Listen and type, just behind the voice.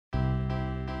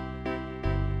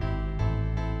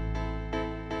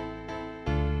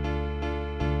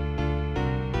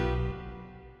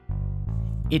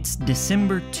It's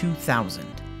December 2000.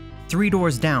 Three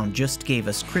Doors Down just gave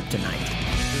us Kryptonite.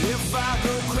 If I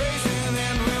go crazy,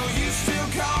 then will you still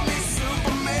call me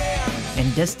Superman?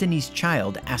 And Destiny's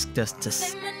Child asked us to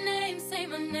Say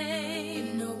my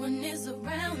name, no one is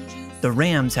around you. The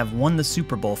Rams have won the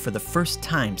Super Bowl for the first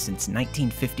time since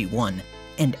 1951,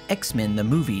 and X-Men the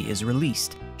movie is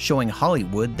released, showing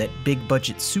Hollywood that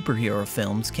big-budget superhero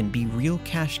films can be real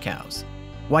cash cows.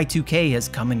 Y2K has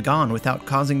come and gone without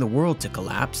causing the world to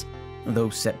collapse, though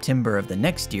September of the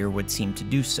next year would seem to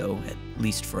do so, at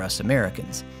least for us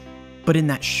Americans. But in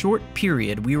that short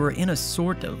period, we were in a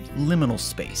sort of liminal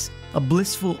space, a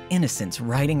blissful innocence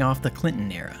riding off the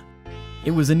Clinton era.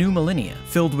 It was a new millennia,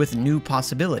 filled with new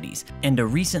possibilities, and a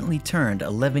recently turned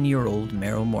 11-year-old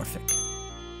Meromorphic.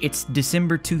 It's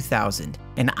December 2000,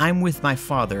 and I'm with my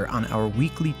father on our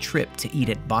weekly trip to eat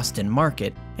at Boston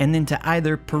Market, and then to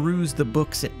either peruse the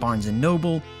books at Barnes &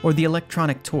 Noble or the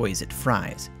electronic toys at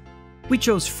Fry's. We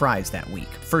chose Fry's that week,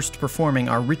 first performing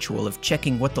our ritual of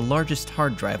checking what the largest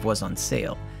hard drive was on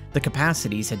sale. The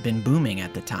capacities had been booming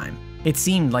at the time. It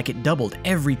seemed like it doubled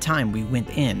every time we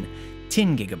went in.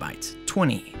 10 gigabytes,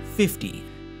 20, 50.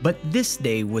 But this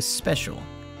day was special.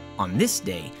 On this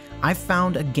day, I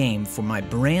found a game for my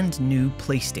brand new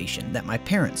PlayStation that my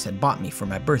parents had bought me for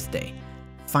my birthday,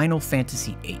 Final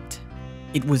Fantasy VIII.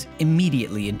 It was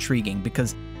immediately intriguing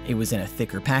because it was in a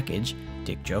thicker package,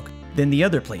 dick joke, than the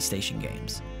other PlayStation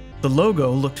games. The logo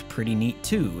looked pretty neat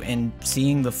too, and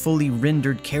seeing the fully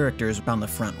rendered characters on the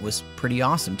front was pretty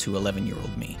awesome to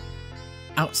 11-year-old me.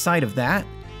 Outside of that,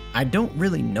 I don't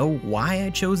really know why I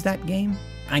chose that game.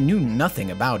 I knew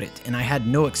nothing about it, and I had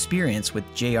no experience with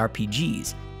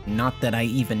JRPGs. Not that I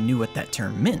even knew what that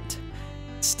term meant.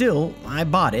 Still, I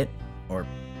bought it, or,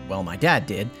 well, my dad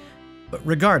did, but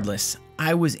regardless,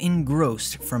 I was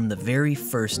engrossed from the very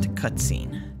first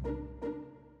cutscene.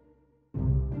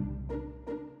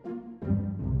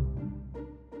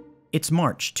 It's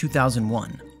March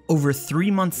 2001, over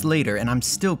 3 months later, and I'm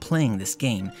still playing this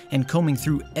game and combing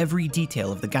through every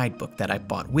detail of the guidebook that I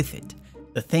bought with it.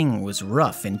 The thing was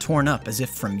rough and torn up as if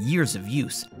from years of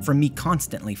use, from me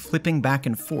constantly flipping back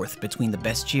and forth between the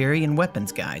bestiary and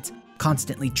weapons guides,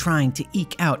 constantly trying to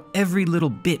eke out every little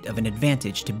bit of an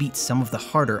advantage to beat some of the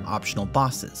harder optional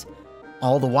bosses.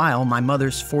 All the while, my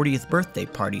mother's 40th birthday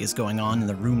party is going on in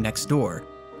the room next door.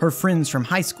 Her friends from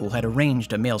high school had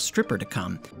arranged a male stripper to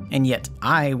come, and yet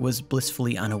I was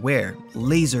blissfully unaware,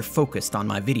 laser focused on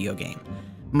my video game.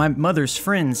 My mother's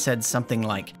friend said something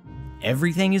like,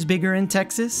 "Everything is bigger in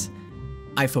Texas?"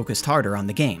 I focused harder on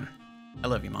the game. I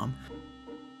love you, Mom.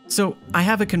 So, I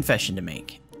have a confession to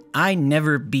make. I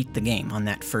never beat the game on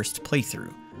that first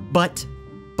playthrough. But,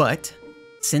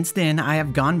 since then I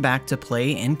have gone back to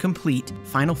play and complete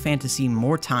Final Fantasy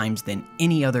more times than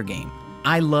any other game.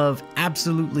 I love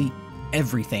absolutely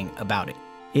everything about it.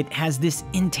 It has this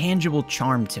intangible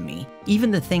charm to me. Even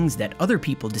the things that other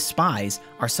people despise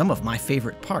are some of my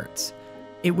favorite parts.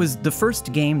 It was the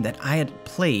first game that I had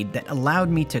played that allowed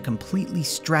me to completely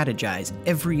strategize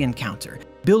every encounter,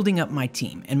 building up my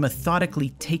team and methodically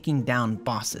taking down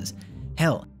bosses.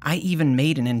 Hell, I even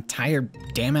made an entire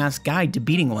damn-ass guide to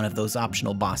beating one of those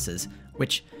optional bosses,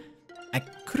 which I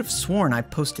could have sworn I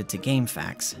posted to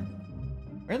GameFAQs.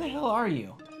 Where the hell are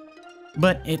you?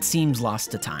 But it seems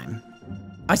lost to time.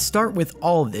 I start with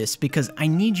all this because I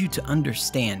need you to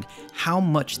understand how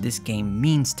much this game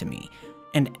means to me.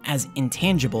 And as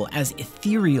intangible, as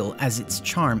ethereal as its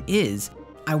charm is,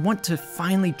 I want to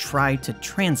finally try to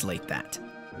translate that.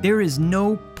 There is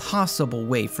no possible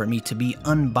way for me to be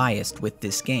unbiased with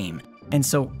this game, and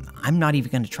so I'm not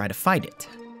even going to try to fight it.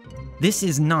 This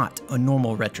is not a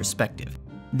normal retrospective.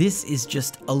 This is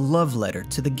just a love letter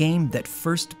to the game that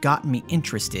first got me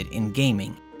interested in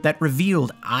gaming, that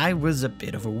revealed I was a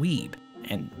bit of a weeb,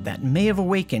 and that may have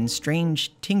awakened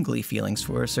strange, tingly feelings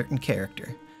for a certain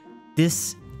character.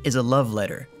 This is a love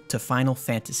letter to Final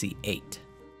Fantasy VIII.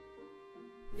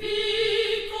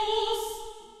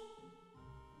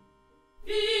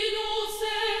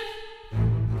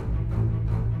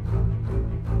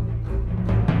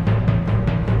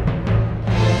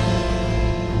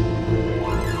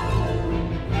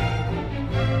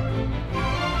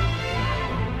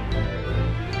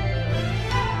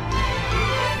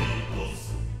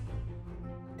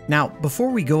 Now,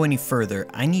 before we go any further,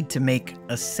 I need to make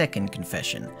a second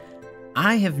confession.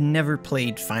 I have never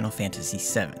played Final Fantasy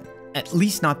VII, at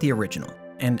least not the original,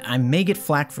 and I may get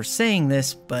flack for saying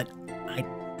this, but I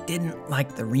didn't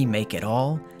like the remake at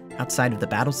all, outside of the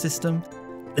battle system.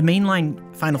 The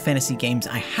mainline Final Fantasy games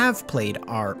I have played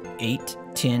are 8,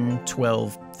 10,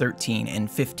 12, 13,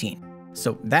 and 15,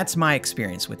 so that's my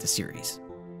experience with the series.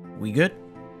 We good?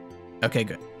 Okay,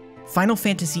 good. Final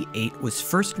Fantasy VIII was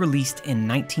first released in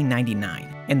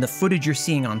 1999, and the footage you're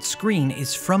seeing on screen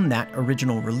is from that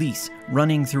original release,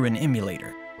 running through an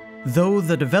emulator. Though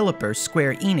the developer,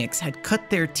 Square Enix, had cut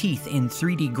their teeth in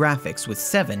 3D graphics with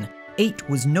 7, 8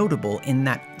 was notable in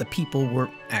that the people were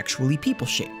actually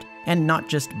people-shaped, and not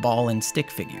just ball and stick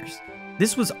figures.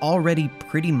 This was already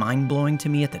pretty mind-blowing to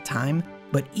me at the time,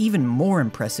 but even more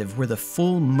impressive were the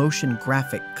full motion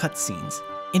graphic cutscenes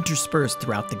interspersed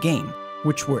throughout the game,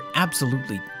 which were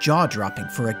absolutely jaw-dropping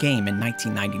for a game in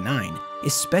 1999,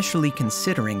 especially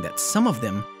considering that some of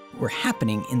them were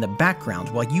happening in the background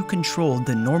while you controlled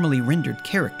the normally rendered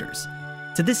characters.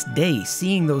 To this day,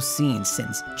 seeing those scenes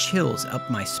sends chills up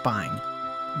my spine.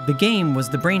 The game was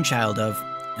the brainchild of,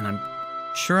 and I'm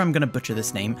sure I'm gonna butcher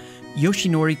this name,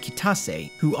 Yoshinori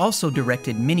Kitase, who also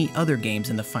directed many other games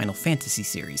in the Final Fantasy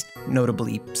series,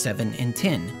 notably 7 and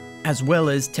 10. As well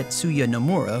as Tetsuya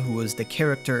Nomura, who was the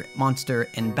character, monster,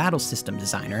 and battle system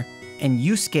designer, and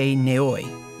Yusuke Naoi,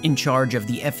 in charge of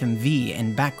the FMV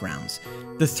and backgrounds.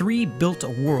 The three built a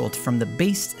world from the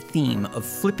base theme of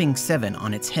flipping 7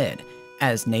 on its head.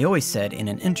 As Naoi said in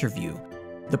an interview,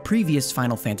 the previous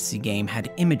Final Fantasy game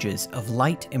had images of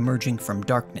light emerging from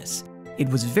darkness. It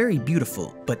was very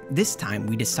beautiful, but this time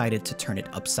we decided to turn it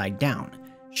upside down,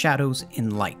 shadows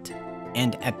in light.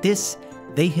 And at this,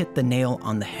 they hit the nail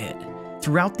on the head.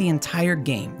 Throughout the entire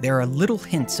game, there are little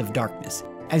hints of darkness.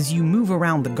 As you move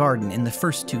around the garden in the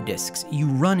first 2 discs, you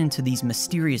run into these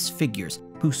mysterious figures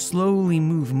who slowly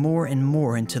move more and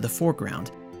more into the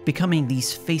foreground, becoming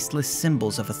these faceless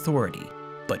symbols of authority.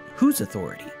 But whose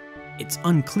authority? It's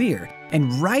unclear,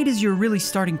 and right as you're really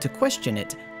starting to question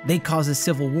it, they cause a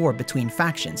civil war between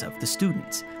factions of the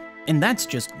students. And that's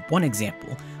just one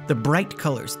example. The bright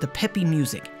colors, the peppy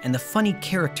music, and the funny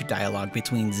character dialogue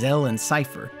between Zell and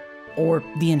Cypher, or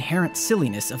the inherent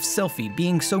silliness of Selphie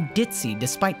being so ditzy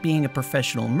despite being a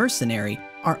professional mercenary,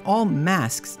 are all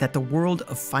masks that the world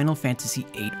of Final Fantasy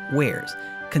VIII wears,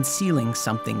 concealing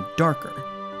something darker.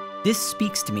 This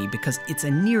speaks to me because it's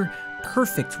a near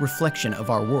perfect reflection of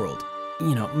our world.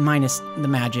 You know, minus the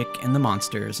magic and the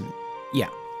monsters, and yeah.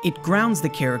 It grounds the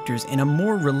characters in a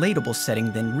more relatable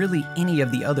setting than really any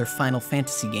of the other Final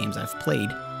Fantasy games I've played,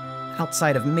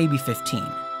 outside of maybe 15.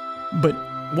 But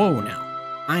whoa now,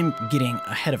 I'm getting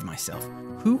ahead of myself.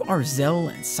 Who are Zell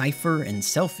and Cypher and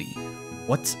Selphie?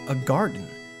 What's a garden?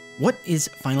 What is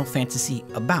Final Fantasy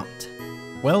about?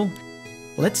 Well,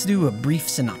 let's do a brief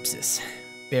synopsis.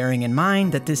 Bearing in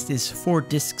mind that this is 4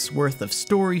 discs worth of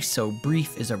story, so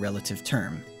brief is a relative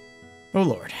term. Oh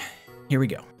lord, here we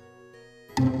go.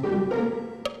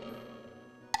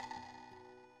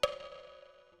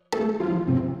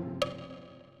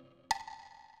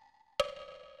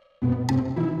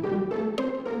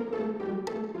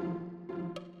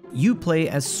 You play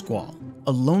as Squall,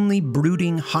 a lonely,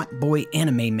 brooding, hot boy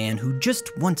anime man who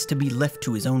just wants to be left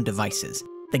to his own devices.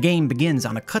 The game begins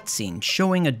on a cutscene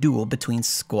showing a duel between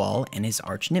Squall and his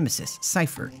arch-nemesis,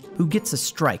 Cypher, who gets a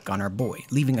strike on our boy,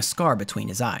 leaving a scar between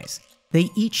his eyes. They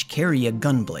each carry a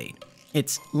gun blade.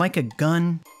 It's like a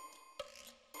gun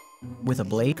with a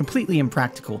blade, completely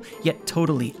impractical, yet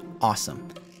totally awesome.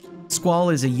 Squall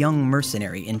is a young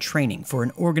mercenary in training for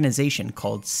an organization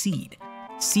called SEED.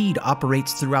 SEED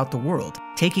operates throughout the world,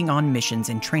 taking on missions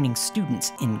and training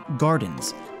students in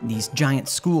gardens, these giant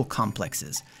school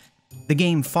complexes. The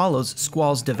game follows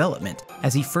Squall's development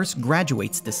as he first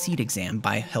graduates the SEED exam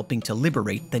by helping to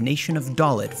liberate the nation of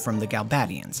Dalit from the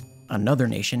Galbadians, another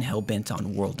nation hell-bent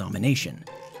on world domination.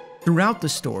 Throughout the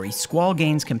story, Squall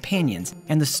gains companions,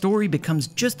 and the story becomes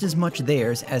just as much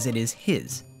theirs as it is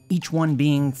his, each one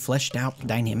being fleshed out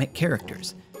dynamic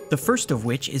characters. The first of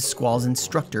which is Squall's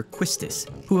instructor, Quistis,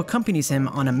 who accompanies him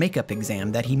on a makeup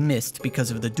exam that he missed because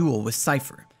of the duel with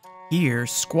Cypher. Here,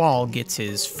 Squall gets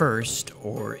his first,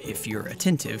 or if you're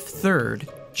attentive, third,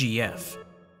 GF.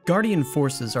 Guardian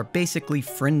forces are basically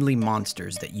friendly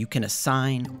monsters that you can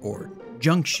assign, or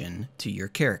junction, to your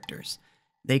characters.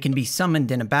 They can be summoned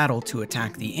in a battle to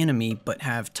attack the enemy, but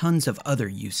have tons of other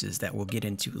uses that we'll get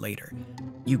into later.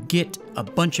 You get a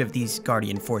bunch of these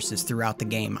Guardian forces throughout the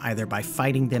game, either by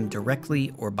fighting them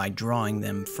directly or by drawing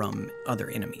them from other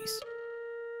enemies.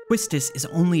 Quistis is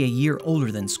only a year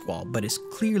older than Squall, but is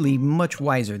clearly much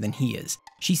wiser than he is.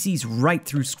 She sees right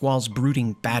through Squall's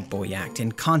brooding bad boy act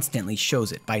and constantly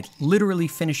shows it by literally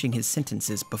finishing his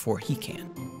sentences before he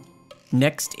can.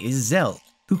 Next is Zell,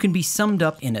 who can be summed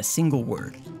up in a single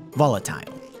word: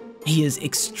 volatile. He is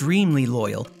extremely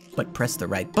loyal, but press the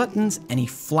right buttons and he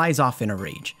flies off in a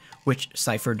rage, which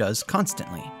Cypher does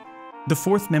constantly. The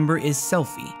fourth member is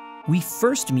Selphie. We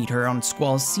first meet her on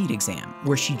Squall's seed exam,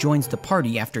 where she joins the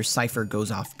party after Cypher goes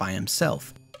off by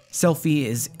himself. Selphie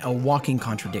is a walking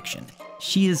contradiction.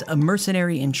 She is a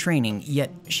mercenary in training, yet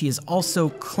she is also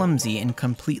clumsy and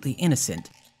completely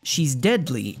innocent. She's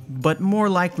deadly, but more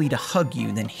likely to hug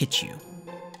you than hit you.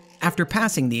 After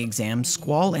passing the exam,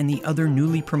 Squall and the other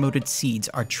newly promoted seeds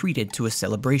are treated to a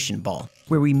celebration ball,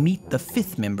 where we meet the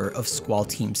 5th member of Squall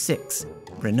Team 6,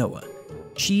 Rinoa.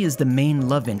 She is the main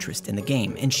love interest in the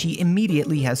game, and she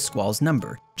immediately has Squall's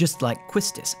number, just like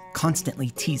Quistis, constantly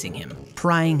teasing him,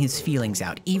 prying his feelings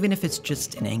out, even if it's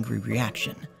just an angry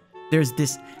reaction. There's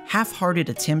this half-hearted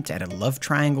attempt at a love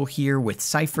triangle here with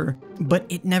Cypher, but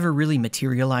it never really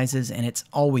materializes, and it's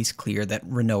always clear that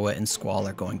Rinoa and Squall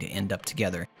are going to end up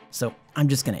together, so I'm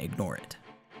just gonna ignore it.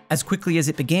 As quickly as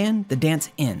it began, the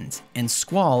dance ends, and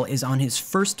Squall is on his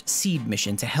first seed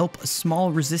mission to help a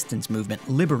small resistance movement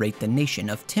liberate the nation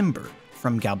of Timber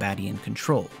from Galbadian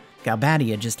control.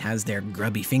 Galbadia just has their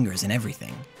grubby fingers in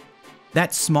everything.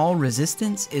 That small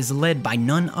resistance is led by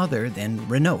none other than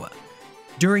Rinoa.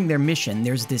 During their mission,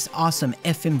 there's this awesome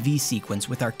FMV sequence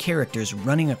with our characters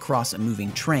running across a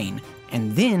moving train,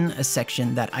 and then a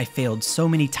section that I failed so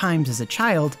many times as a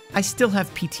child, I still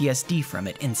have PTSD from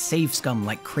it and save scum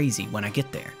like crazy when I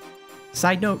get there.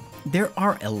 Side note, there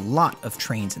are a lot of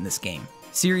trains in this game.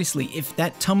 Seriously, if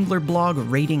that Tumblr blog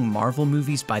rating Marvel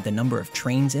movies by the number of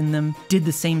trains in them did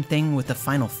the same thing with the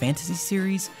Final Fantasy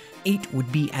series, 8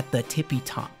 would be at the tippy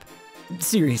top.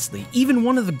 Seriously, even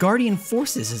one of the Guardian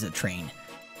Forces is a train.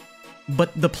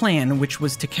 But the plan, which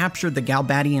was to capture the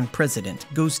Galbadian president,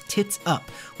 goes tits up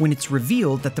when it's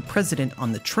revealed that the president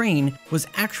on the train was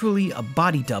actually a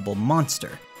body double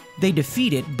monster. They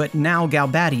defeat it, but now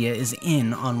Galbadia is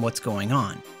in on what's going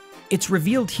on. It's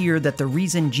revealed here that the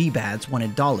reason G-Bads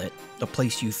wanted Dalit, the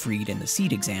place you freed in the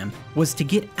seed exam, was to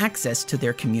get access to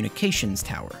their communications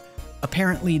tower.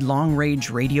 Apparently, long-range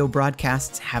radio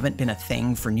broadcasts haven't been a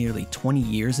thing for nearly 20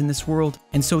 years in this world,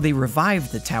 and so they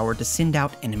revived the tower to send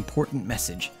out an important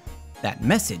message. That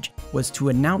message was to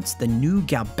announce the new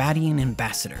Galbadian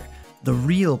ambassador, the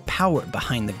real power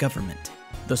behind the government,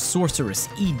 the sorceress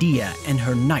Edea and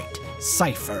her knight,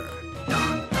 Cypher.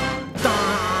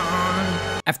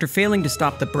 After failing to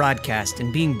stop the broadcast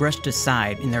and being brushed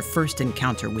aside in their first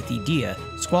encounter with Edea,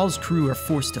 Squall's crew are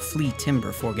forced to flee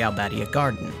Timber for Galbadia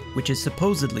Garden, which is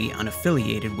supposedly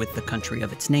unaffiliated with the country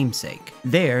of its namesake.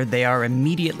 There, they are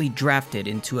immediately drafted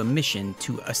into a mission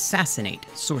to assassinate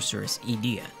sorceress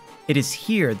Edea. It is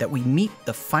here that we meet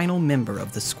the final member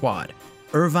of the squad,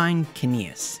 Irvine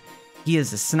Kineas. He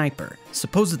is a sniper,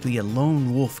 supposedly a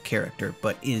lone wolf character,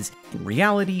 but is, in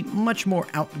reality, much more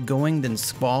outgoing than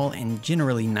Squall and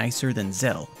generally nicer than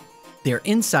Zell. Their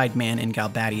inside man in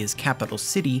Galbadia's capital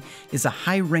city is a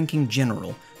high-ranking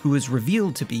general who is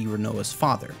revealed to be Rinoa's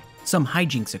father. Some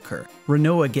hijinks occur.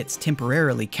 Rinoa gets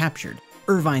temporarily captured.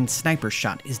 Irvine's sniper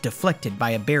shot is deflected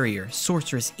by a barrier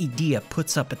sorceress Edea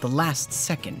puts up at the last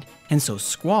second, and so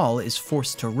Squall is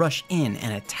forced to rush in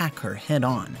and attack her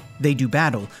head-on. They do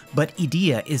battle, but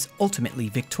Edea is ultimately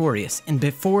victorious, and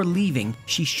before leaving,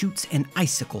 she shoots an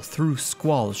icicle through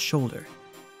Squall's shoulder.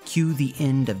 Cue the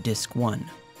end of Disc 1.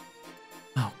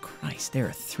 Oh Christ, there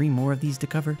are 3 more of these to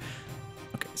cover?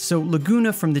 Okay, so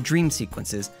Laguna from the dream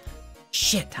sequences.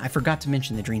 Shit, I forgot to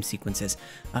mention the dream sequences.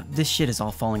 This shit is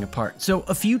all falling apart. So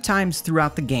a few times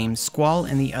throughout the game, Squall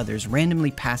and the others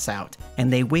randomly pass out,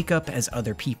 and they wake up as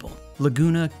other people.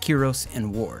 Laguna, Kyros,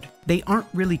 and Ward. They aren't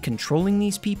really controlling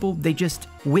these people, they just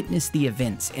witness the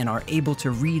events and are able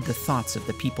to read the thoughts of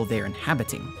the people they're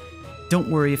inhabiting.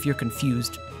 Don't worry if you're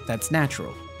confused, that's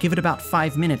natural. Give it about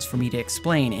 5 minutes for me to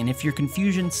explain, and if your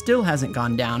confusion still hasn't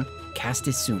gone down, cast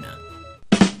Isuna.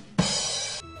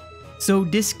 So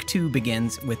Disc 2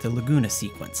 begins with the Laguna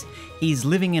sequence. He's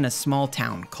living in a small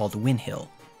town called Windhill.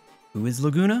 Who is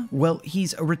Laguna? Well,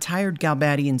 he's a retired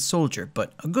Galbadian soldier,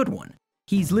 but a good one.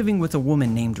 He's living with a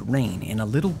woman named Rain and a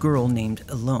little girl named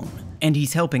Elone, and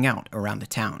he's helping out around the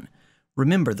town.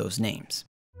 Remember those names.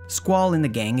 Squall and the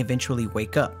gang eventually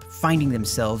wake up, finding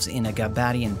themselves in a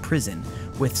Galbadian prison,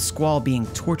 with Squall being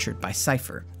tortured by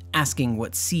Cypher, asking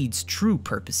what Seed's true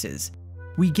purpose is.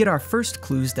 We get our first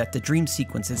clues that the dream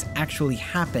sequences actually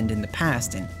happened in the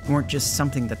past and weren't just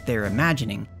something that they're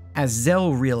imagining, as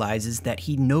Zell realizes that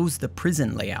he knows the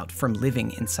prison layout from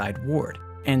living inside Ward,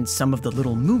 and some of the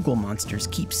little Moogle monsters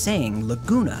keep saying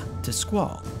Laguna to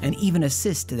Squall, and even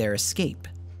assist their escape.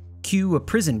 Cue a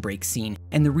prison break scene,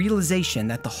 and the realization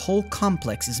that the whole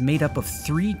complex is made up of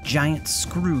 3 giant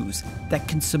screws that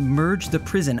can submerge the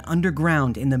prison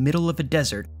underground in the middle of a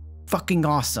desert. Fucking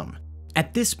awesome.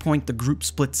 At this point, the group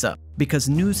splits up because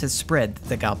news has spread that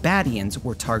the Galbadians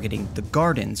were targeting the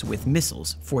Gardens with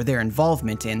missiles for their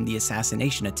involvement in the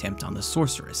assassination attempt on the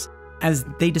sorceress. As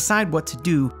they decide what to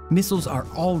do, missiles are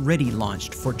already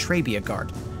launched for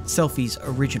Trebiagard, Selphie's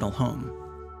original home.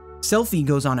 Selphie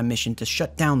goes on a mission to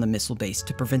shut down the missile base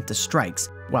to prevent the strikes,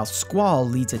 while Squall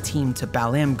leads a team to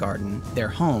Balam Garden, their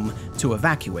home, to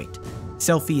evacuate.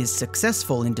 Selphie is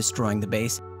successful in destroying the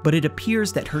base, but it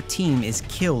appears that her team is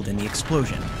killed in the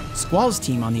explosion. Squall's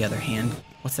team, on the other hand,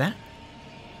 what's that?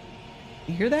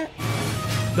 You hear that?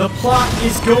 The plot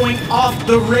is going off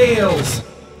the rails!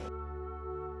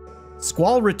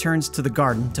 Squall returns to the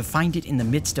garden to find it in the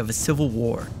midst of a civil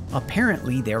war.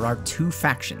 Apparently, there are two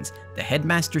factions, the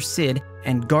Headmaster Sid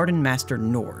and Garden Master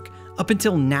Norg. Up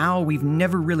until now, we've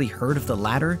never really heard of the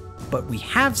latter, but we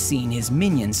have seen his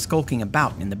minions skulking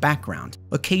about in the background,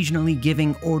 occasionally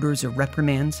giving orders or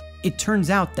reprimands. It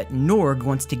turns out that Norg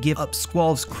wants to give up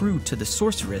Squall's crew to the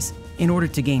sorceress in order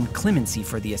to gain clemency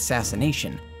for the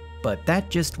assassination, but that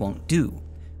just won't do.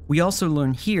 We also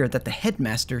learn here that the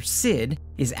headmaster, Sid,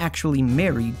 is actually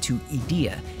married to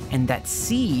Idea, and that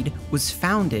Seed was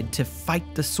founded to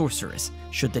fight the sorceress,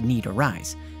 should the need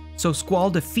arise. So Squall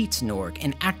defeats Norg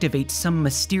and activates some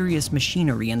mysterious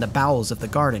machinery in the bowels of the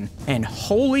garden, and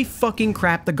holy fucking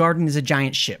crap, the garden is a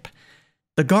giant ship.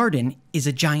 The garden is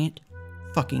a giant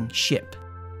fucking ship.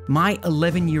 My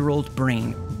 11-year-old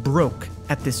brain broke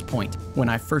at this point when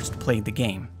I first played the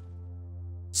game.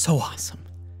 So awesome.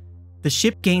 The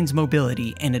ship gains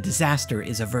mobility and a disaster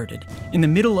is averted. In the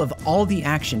middle of all the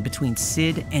action between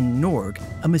Sid and Norg,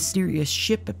 a mysterious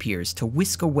ship appears to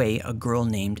whisk away a girl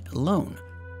named Alone.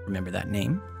 Remember that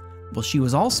name? Well, she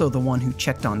was also the one who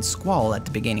checked on Squall at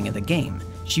the beginning of the game.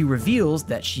 She reveals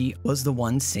that she was the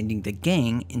one sending the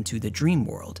gang into the dream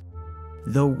world,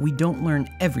 though we don't learn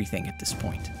everything at this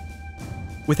point.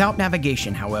 Without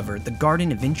navigation, however, the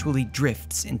garden eventually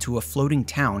drifts into a floating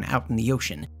town out in the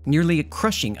ocean, nearly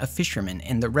crushing a fisherman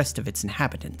and the rest of its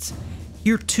inhabitants.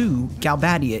 Here too,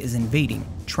 Galbadia is invading,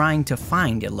 trying to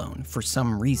find Alone for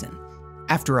some reason.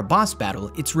 After a boss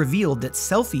battle, it's revealed that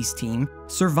Selphie's team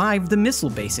survived the missile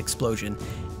base explosion,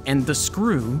 and the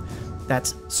Screw,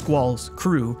 that's Squall's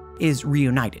crew, is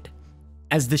reunited.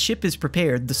 As the ship is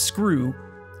prepared, the Screw,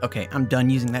 okay, I'm done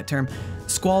using that term.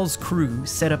 Squall's crew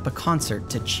set up a concert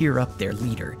to cheer up their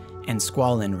leader, and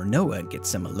Squall and Renoa get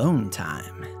some alone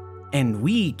time. And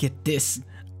we get this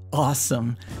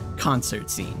awesome concert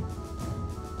scene.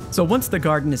 So once the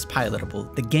garden is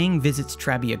pilotable, the gang visits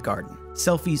Trabia Garden,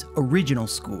 Selphie's original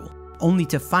school, only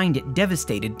to find it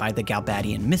devastated by the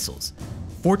Galbadian missiles.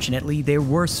 Fortunately, there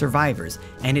were survivors,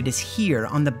 and it is here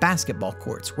on the basketball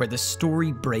courts where the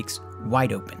story breaks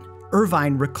wide open.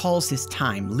 Irvine recalls his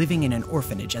time living in an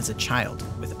orphanage as a child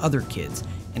with other kids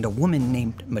and a woman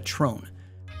named Matrone.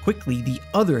 Quickly, the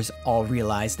others all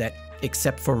realize that,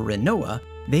 except for Renoa,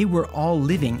 they were all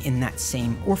living in that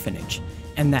same orphanage,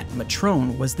 and that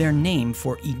Matrone was their name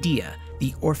for Idea,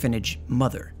 the orphanage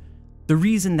mother. The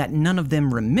reason that none of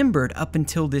them remembered up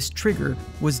until this trigger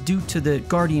was due to the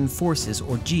Guardian Forces,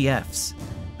 or GFs.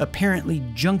 Apparently,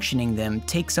 junctioning them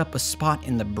takes up a spot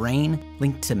in the brain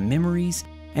linked to memories,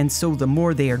 and so the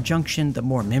more they are junctioned, the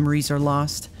more memories are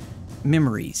lost.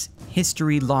 Memories,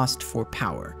 history lost for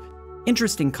power.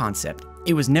 Interesting concept.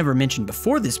 It was never mentioned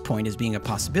before this point as being a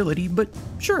possibility, but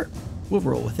sure, we'll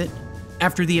roll with it.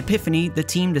 After the epiphany, the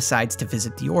team decides to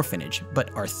visit the orphanage,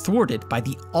 but are thwarted by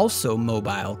the also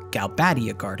mobile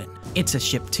Galbadia Garden. It's a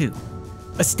ship too.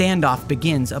 A standoff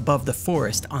begins above the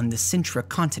forest on the Sintra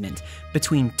continent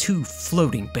between two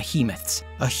floating behemoths.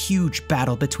 A huge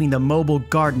battle between the mobile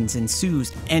gardens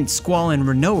ensues, and Squall and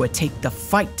Renoa take the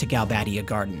fight to Galbadia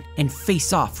Garden and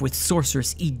face off with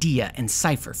Sorceress Idea and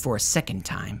Cypher for a second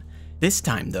time. This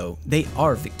time, though, they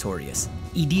are victorious.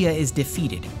 Idea is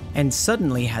defeated, and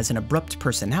suddenly has an abrupt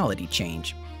personality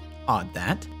change. Odd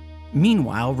that.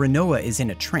 Meanwhile, Renoa is in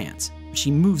a trance.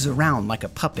 She moves around like a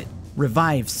puppet,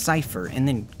 revives Cypher, and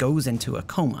then goes into a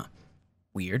coma.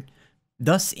 Weird.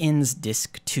 Thus ends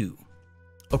Disc 2.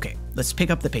 Okay, let's pick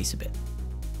up the pace a bit.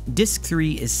 Disc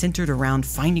 3 is centered around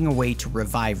finding a way to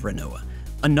revive Renoa.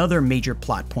 Another major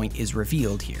plot point is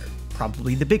revealed here,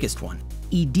 probably the biggest one.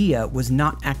 Idea was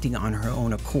not acting on her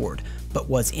own accord, but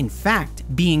was in fact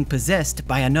being possessed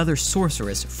by another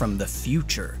sorceress from the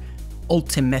future,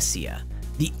 Ultimecia,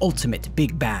 the ultimate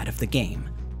big bad of the game.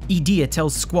 Idea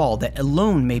tells Squall that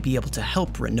Alone may be able to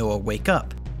help Renoa wake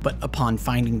up, but upon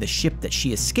finding the ship that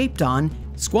she escaped on,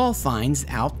 Squall finds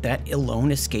out that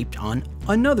Alone escaped on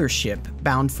another ship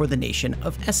bound for the nation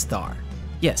of Esthar.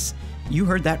 Yes, you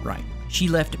heard that right. She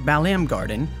left Balam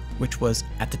Garden, which was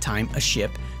at the time a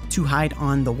ship, to hide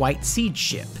on the White Seed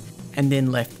ship, and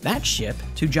then left that ship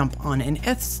to jump on an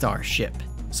Star ship.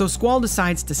 So Squall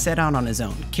decides to set out on his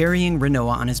own, carrying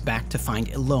Rinoa on his back to find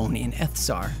Elone in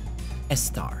Estar,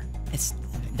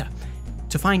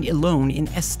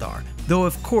 though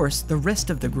of course the rest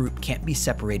of the group can't be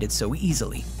separated so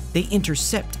easily. They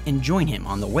intercept and join him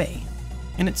on the way.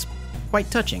 And it's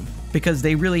quite touching, because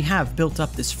they really have built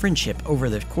up this friendship over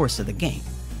the course of the game.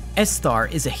 Estar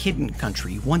is a hidden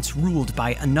country once ruled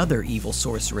by another evil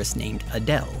sorceress named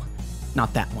Adele.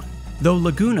 Not that one, though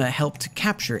Laguna helped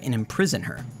capture and imprison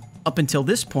her. Up until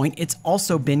this point, it's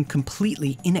also been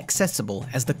completely inaccessible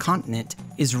as the continent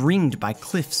is ringed by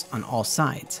cliffs on all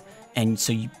sides, and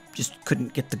so you just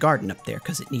couldn't get the garden up there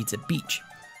because it needs a beach.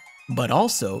 But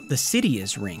also, the city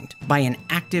is ringed by an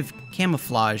active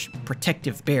camouflage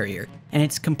protective barrier, and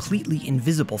it's completely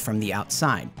invisible from the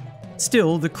outside.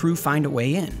 Still, the crew find a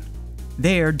way in.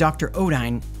 There, Dr.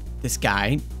 Odine, this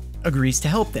guy, agrees to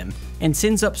help them, and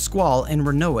sends up Squall and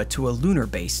Rinoa to a lunar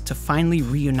base to finally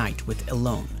reunite with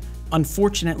Elone.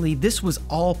 Unfortunately, this was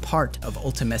all part of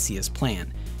Ultimecia's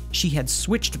plan. She had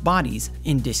switched bodies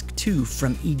in Disc 2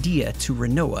 from Edea to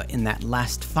Rinoa in that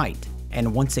last fight,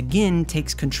 and once again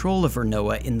takes control of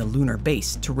Rinoa in the lunar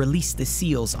base to release the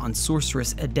seals on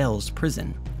Sorceress Adele's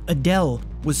prison. Adele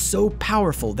was so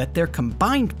powerful that their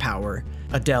combined power,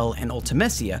 Adele and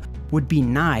Ultimecia, would be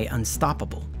nigh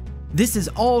unstoppable. This is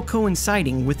all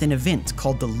coinciding with an event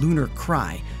called the Lunar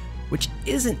Cry, which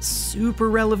isn't super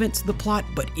relevant to the plot,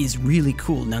 but is really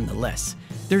cool nonetheless.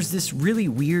 There's this really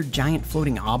weird giant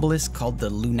floating obelisk called the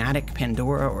Lunatic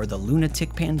Pandora or the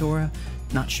Lunatic Pandora,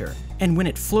 not sure. And when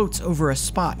it floats over a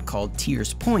spot called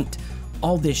Tears Point,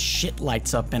 all this shit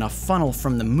lights up and a funnel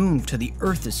from the moon to the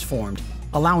earth is formed,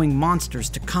 allowing monsters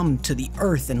to come to the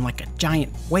earth in like a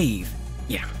giant wave.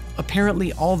 Yeah,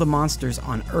 apparently all the monsters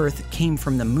on Earth came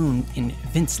from the moon in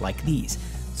events like these.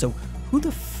 So who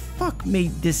the fuck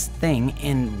made this thing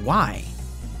and why?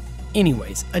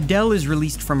 Anyways, Adele is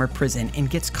released from her prison and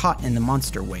gets caught in the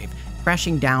monster wave,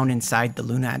 crashing down inside the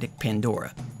Lunatic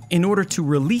Pandora. In order to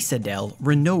release Adele,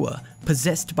 Rinoa,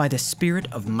 possessed by the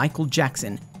spirit of Michael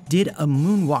Jackson, did a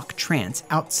moonwalk trance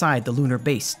outside the lunar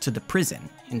base to the prison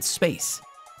in space.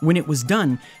 When it was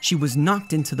done, she was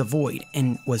knocked into the void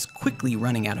and was quickly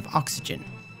running out of oxygen.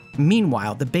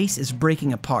 Meanwhile, the base is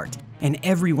breaking apart and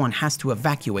everyone has to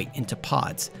evacuate into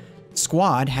pods.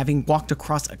 Squad, having walked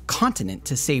across a continent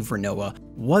to save Rinoa,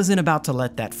 wasn't about to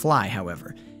let that fly,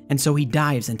 however, and so he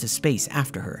dives into space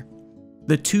after her.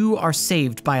 The two are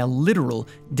saved by a literal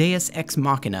Deus Ex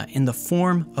Machina in the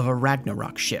form of a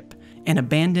Ragnarok ship, an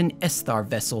abandoned Estar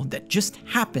vessel that just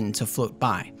happened to float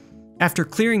by. After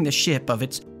clearing the ship of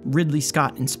its Ridley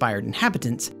Scott-inspired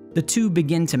inhabitants, the two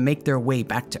begin to make their way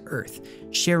back to Earth,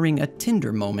 sharing a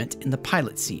tender moment in the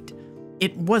pilot seat.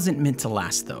 It wasn't meant to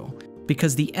last though,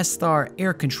 because the Estar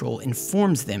air control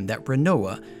informs them that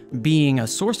Rinoa, being a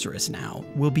sorceress now,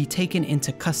 will be taken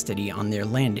into custody on their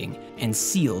landing and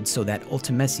sealed so that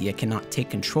Ultimecia cannot take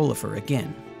control of her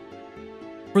again.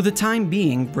 For the time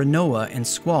being, Rinoa and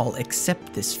Squall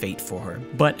accept this fate for her,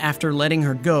 but after letting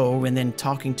her go and then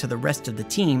talking to the rest of the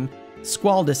team,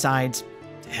 Squall decides,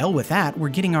 to hell with that, we're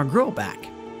getting our girl back.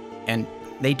 And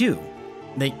they do.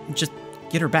 They just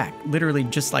get her back, literally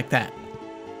just like that.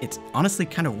 It's honestly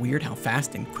kind of weird how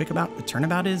fast and quick about the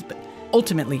turnabout is, but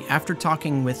ultimately, after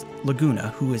talking with Laguna,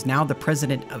 who is now the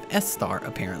president of Estar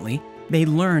apparently, they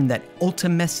learn that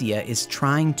Ultimecia is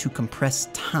trying to compress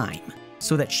time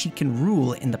so that she can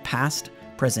rule in the past,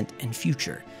 present, and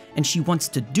future, and she wants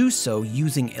to do so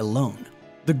using Elone.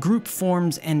 The group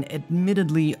forms an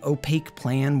admittedly opaque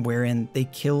plan wherein they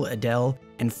kill Adele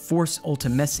and force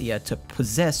Ultimecia to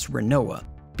possess Rinoa,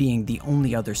 being the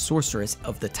only other sorceress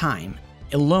of the time.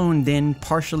 Elone then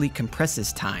partially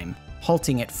compresses time,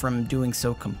 halting it from doing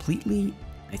so completely,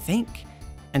 I think,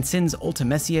 and sends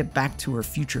Ultimecia back to her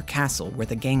future castle where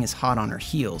the gang is hot on her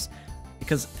heels,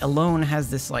 because Elone has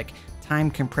this like time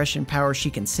compression power. She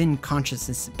can send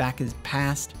consciousness back as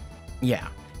past. Yeah.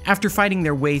 After fighting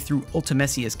their way through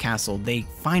Ultimecia's castle, they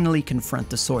finally confront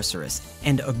the sorceress,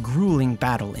 and a grueling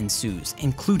battle ensues,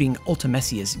 including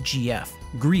Ultimecia's GF,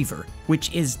 Griever,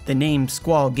 which is the name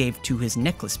Squall gave to his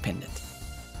necklace pendant.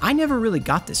 I never really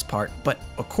got this part, but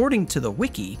according to the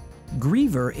wiki,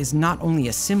 Griever is not only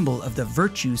a symbol of the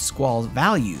virtues Squall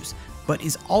values, but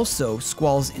is also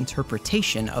Squall's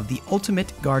interpretation of the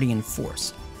ultimate guardian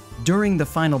force. During the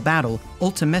final battle,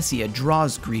 Ultimecia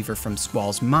draws Griever from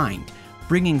Squall's mind,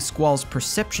 bringing Squall's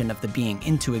perception of the being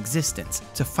into existence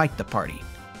to fight the party.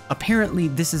 Apparently,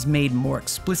 this is made more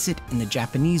explicit in the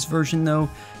Japanese version though,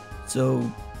 so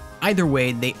either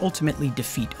way, they ultimately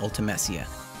defeat Ultimecia.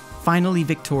 Finally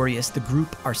victorious, the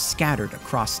group are scattered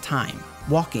across time,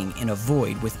 walking in a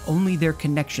void with only their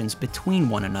connections between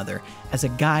one another as a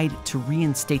guide to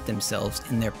reinstate themselves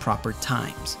in their proper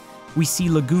times. We see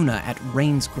Laguna at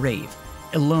Rain's grave,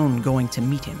 alone going to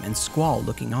meet him and Squall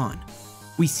looking on.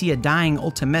 We see a dying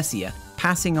Ultimecia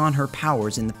passing on her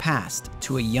powers in the past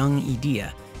to a young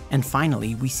Edea, and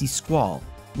finally we see Squall,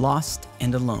 lost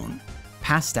and alone,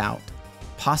 passed out,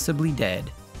 possibly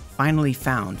dead, finally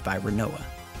found by Rinoa.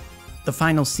 The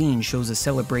final scene shows a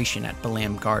celebration at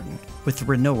Balam Garden, with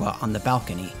Rinoa on the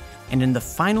balcony, and in the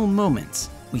final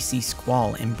moments, we see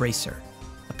Squall embrace her.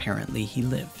 Apparently he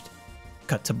lived.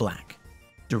 Cut to black.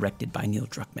 Directed by Neil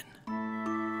Druckmann.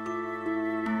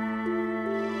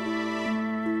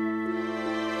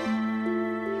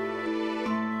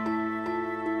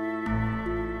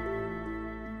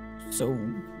 So,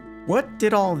 what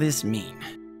did all this mean?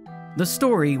 The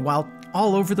story, while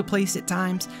all over the place at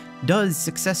times, does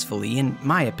successfully, in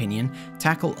my opinion,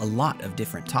 tackle a lot of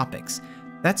different topics.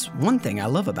 That's one thing I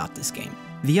love about this game.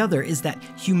 The other is that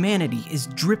humanity is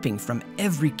dripping from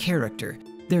every character.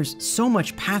 There's so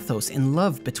much pathos and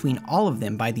love between all of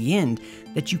them by the end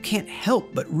that you can't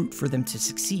help but root for them to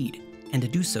succeed, and to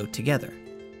do so together.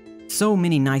 So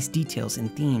many nice details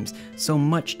and themes, so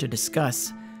much to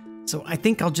discuss, so I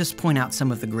think I'll just point out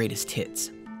some of the greatest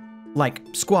hits. Like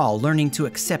Squall learning to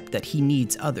accept that he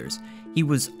needs others. He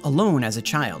was alone as a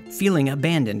child, feeling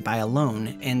abandoned by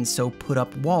alone, and so put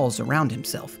up walls around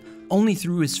himself. Only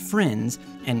through his friends,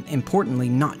 and importantly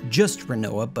not just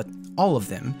Rinoa, but all of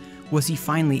them, was he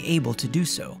finally able to do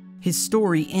so. His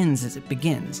story ends as it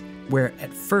begins, where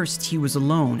at first he was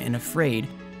alone and afraid,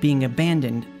 being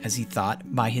abandoned, as he thought,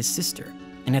 by his sister.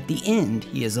 And at the end,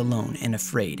 he is alone and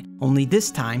afraid, only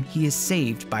this time he is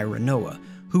saved by Rinoa,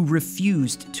 who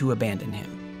refused to abandon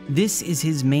him. This is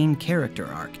his main character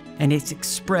arc, and it's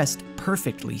expressed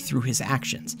perfectly through his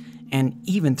actions, and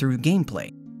even through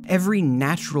gameplay. Every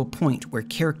natural point where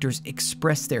characters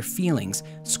express their feelings,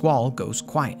 Squall goes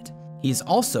quiet. He is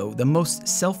also the most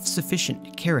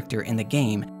self-sufficient character in the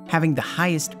game, having the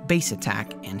highest base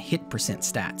attack and hit percent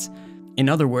stats. In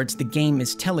other words, the game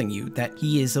is telling you that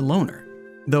he is a loner,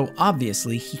 though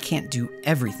obviously he can't do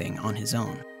everything on his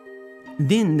own.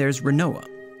 Then there's Rinoa.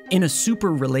 In a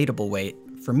super relatable way,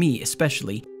 for me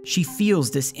especially, she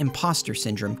feels this imposter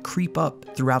syndrome creep up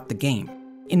throughout the game.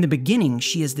 In the beginning,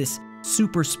 she is this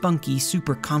super spunky,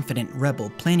 super confident rebel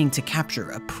planning to capture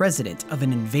a president of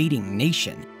an invading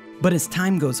nation. But as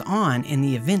time goes on and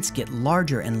the events get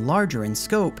larger and larger in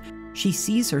scope, she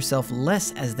sees herself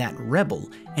less as that rebel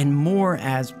and more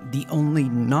as the only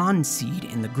non-seed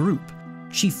in the group.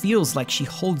 She feels like she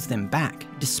holds them back,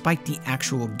 despite the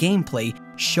actual gameplay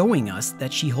showing us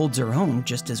that she holds her own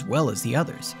just as well as the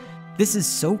others. This is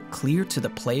so clear to the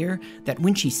player that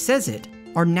when she says it,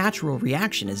 our natural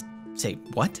reaction is, say,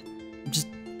 what? Just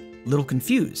a little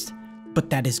confused. But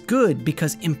that is good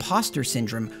because imposter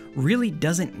syndrome really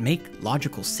doesn't make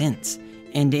logical sense.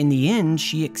 And in the end,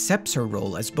 she accepts her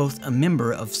role as both a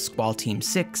member of Squall Team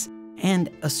 6 and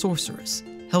a sorceress,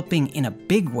 helping in a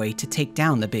big way to take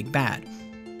down the big bad.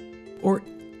 Or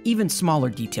even smaller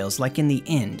details like in the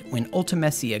end when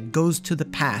Ultimecia goes to the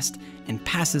past and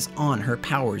passes on her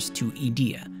powers to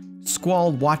Edea.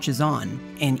 Squall watches on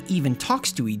and even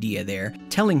talks to Edea there,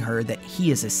 telling her that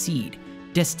he is a seed,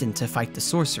 destined to fight the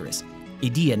sorceress,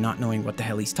 Edea not knowing what the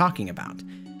hell he's talking about.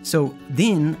 So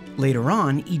then, later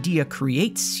on, Edea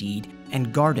creates Seed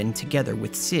and Garden together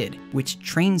with Cid, which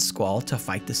trains Squall to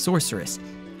fight the sorceress,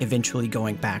 eventually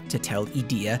going back to tell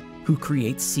Edea, who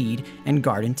creates Seed and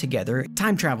Garden together,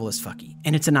 time travel is fucky,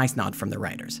 and it's a nice nod from the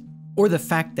writers. Or the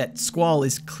fact that Squall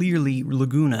is clearly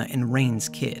Laguna and Rain's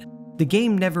kid. The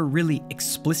game never really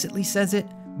explicitly says it,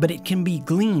 but it can be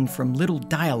gleaned from little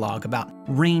dialogue about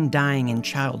Rain dying in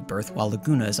childbirth while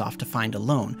Laguna is off to find a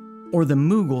loan, or the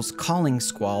Moogles calling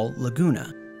Squall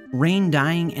Laguna. Rain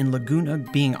dying and Laguna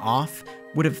being off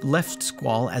would have left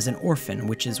Squall as an orphan,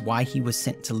 which is why he was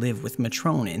sent to live with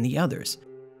Matrone and the others.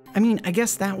 I mean, I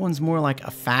guess that one's more like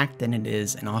a fact than it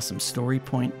is an awesome story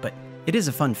point, but it is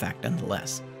a fun fact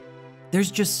nonetheless. There's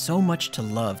just so much to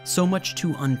love, so much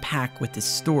to unpack with this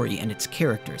story and its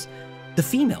characters. The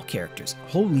female characters,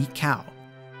 holy cow.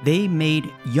 They made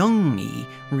young me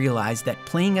realize that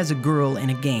playing as a girl in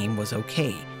a game was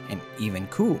okay, and even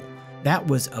cool. That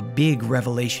was a big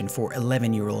revelation for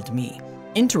 11-year-old me.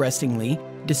 Interestingly,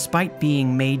 despite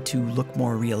being made to look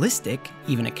more realistic,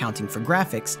 even accounting for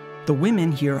graphics, the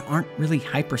women here aren't really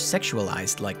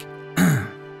hypersexualized like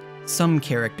some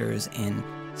characters in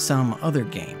some other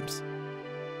games.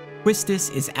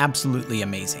 Quistis is absolutely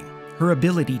amazing. Her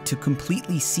ability to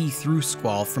completely see through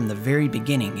Squall from the very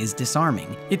beginning is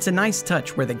disarming. It's a nice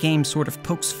touch where the game sort of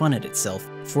pokes fun at itself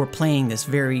for playing this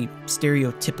very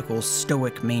stereotypical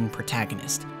stoic main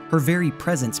protagonist. Her very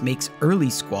presence makes early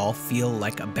Squall feel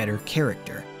like a better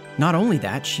character. Not only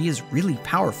that, she is really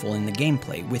powerful in the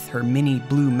gameplay with her mini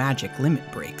blue magic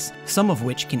limit breaks, some of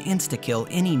which can insta-kill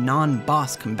any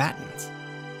non-boss combatants.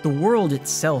 The world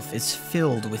itself is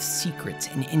filled with secrets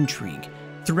and intrigue.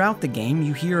 Throughout the game,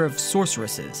 you hear of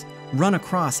sorceresses, run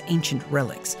across ancient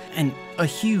relics, and a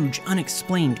huge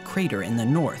unexplained crater in the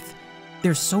north.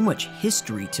 There's so much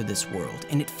history to this world,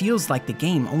 and it feels like the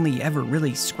game only ever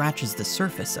really scratches the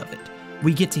surface of it.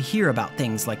 We get to hear about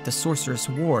things like the Sorceress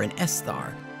War in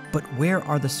Esthar, but where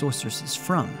are the sorceresses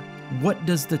from? What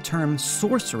does the term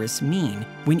sorceress mean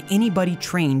when anybody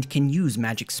trained can use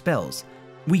magic spells?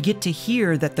 We get to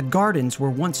hear that the gardens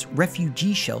were once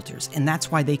refugee shelters, and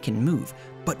that's why they can move.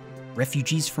 But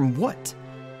refugees from what?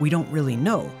 We don't really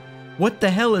know. What the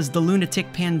hell is the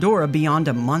lunatic Pandora beyond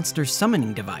a monster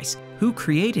summoning device? Who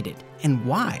created it, and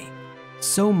why?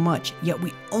 So much, yet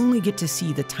we only get to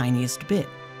see the tiniest bit.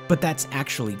 But that's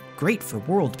actually great for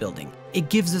world building. It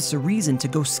gives us a reason to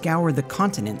go scour the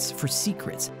continents for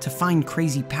secrets, to find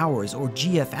crazy powers or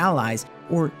GF allies,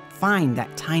 or find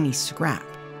that tiny scrap.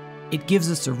 It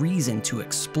gives us a reason to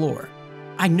explore.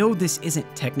 I know this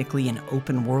isn't technically an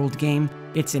open world game,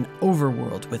 it's an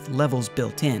overworld with levels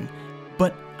built in,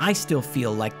 but I still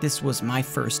feel like this was my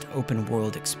first open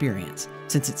world experience,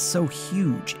 since it's so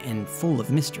huge and full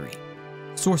of mystery.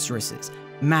 Sorceresses,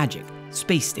 magic,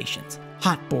 space stations,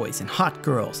 hot boys and hot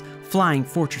girls, flying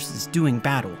fortresses doing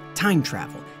battle, time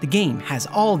travel. The game has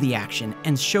all the action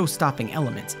and show-stopping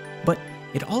elements, but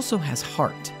it also has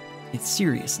heart, its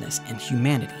seriousness and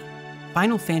humanity.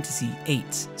 Final Fantasy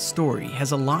VIII's story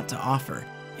has a lot to offer,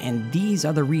 and these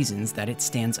are the reasons that it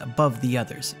stands above the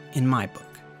others in my book.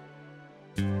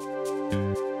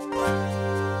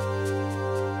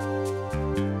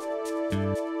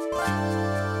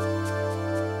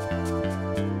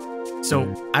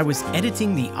 So, I was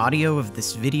editing the audio of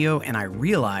this video and I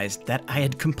realized that I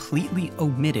had completely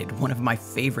omitted one of my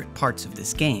favorite parts of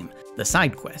this game, the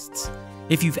side quests.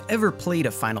 If you've ever played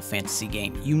a Final Fantasy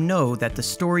game, you know that the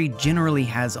story generally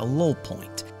has a lull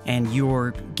point, and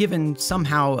you're given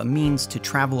somehow a means to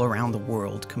travel around the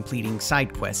world completing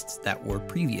side quests that were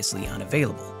previously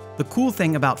unavailable. The cool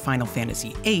thing about Final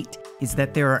Fantasy VIII is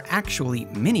that there are actually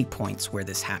many points where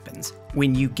this happens.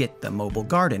 When you get the mobile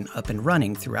garden up and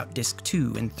running throughout Disc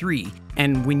 2 and 3,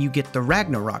 and when you get the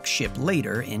Ragnarok ship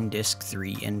later in Disc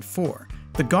 3 and 4.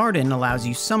 The garden allows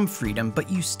you some freedom,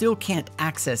 but you still can't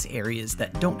access areas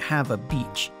that don't have a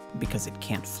beach, because it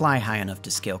can't fly high enough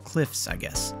to scale cliffs, I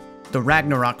guess. The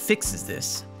Ragnarok fixes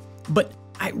this. But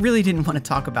I really didn't want to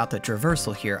talk about the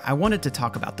traversal here, I wanted to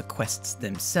talk about the quests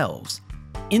themselves.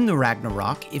 In the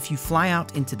Ragnarok, if you fly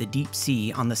out into the deep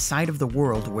sea on the side of the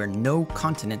world where no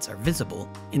continents are visible,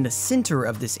 in the center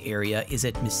of this area is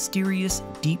a mysterious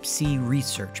deep sea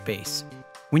research base.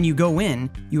 When you go in,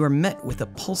 you are met with a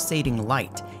pulsating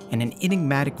light and an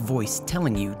enigmatic voice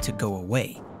telling you to go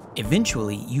away.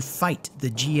 Eventually, you fight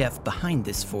the GF behind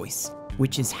this voice,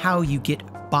 which is how you get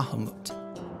Bahamut.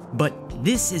 But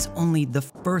this is only the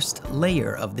first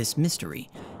layer of this mystery.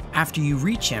 After you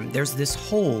reach him, there's this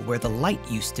hole where the light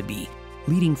used to be,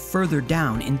 leading further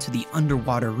down into the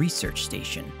underwater research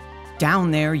station.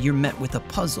 Down there, you're met with a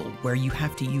puzzle where you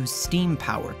have to use steam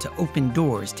power to open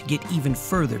doors to get even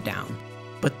further down.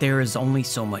 But there is only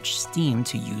so much steam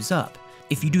to use up.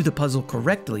 If you do the puzzle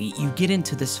correctly, you get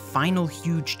into this final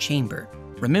huge chamber.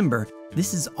 Remember,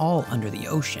 this is all under the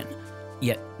ocean.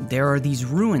 Yet, there are these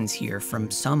ruins here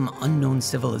from some unknown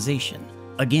civilization.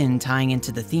 Again, tying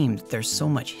into the theme that there's so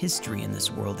much history in this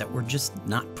world that we're just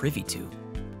not privy to.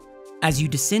 As you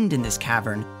descend in this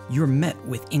cavern, you're met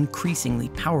with increasingly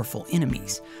powerful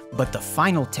enemies, but the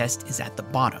final test is at the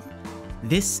bottom.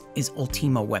 This is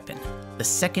Ultima Weapon, the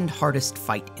second hardest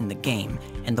fight in the game,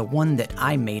 and the one that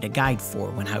I made a guide for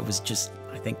when I was just,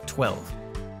 I think, 12.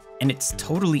 And it's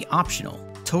totally optional,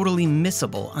 totally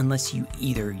missable unless you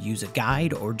either use a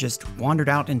guide or just wandered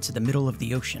out into the middle of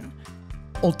the ocean.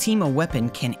 Ultima Weapon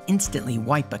can instantly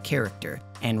wipe a character,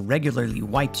 and regularly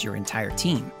wipes your entire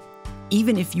team.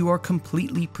 Even if you are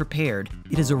completely prepared,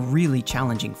 it is a really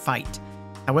challenging fight.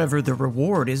 However, the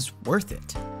reward is worth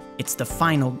it. It's the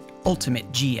final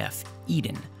ultimate GF,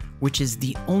 Eden, which is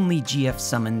the only GF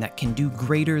summon that can do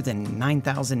greater than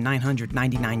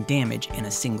 9,999 damage in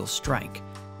a single strike,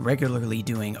 regularly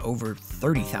doing over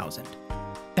 30,000.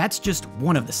 That's just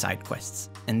one of the side quests,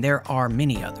 and there are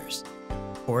many others.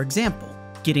 For example,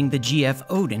 Getting the GF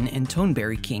Odin and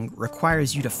Toneberry King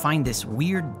requires you to find this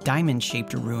weird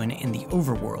diamond-shaped ruin in the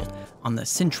overworld on the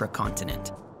Sintra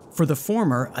continent. For the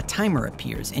former, a timer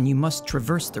appears and you must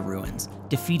traverse the ruins,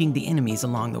 defeating the enemies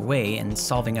along the way and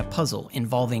solving a puzzle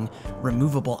involving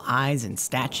removable eyes and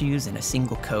statues in a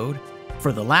single code.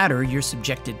 For the latter, you're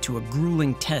subjected to a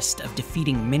grueling test of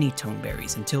defeating many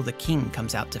Toneberries until the king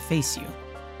comes out to face you.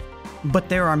 But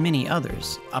there are many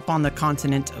others. Up on the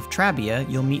continent of Trabia,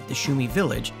 you'll meet the Shumi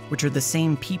village, which are the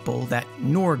same people that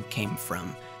Norg came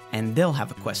from, and they'll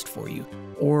have a quest for you.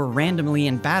 Or randomly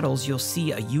in battles, you'll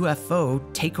see a UFO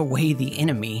take away the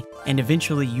enemy, and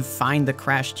eventually you find the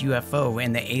crashed UFO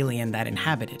and the alien that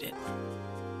inhabited it.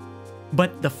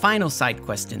 But the final side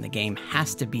quest in the game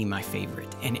has to be my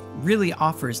favorite, and it really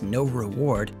offers no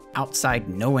reward outside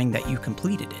knowing that you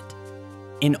completed it.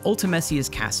 In Ultimesia's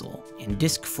castle, in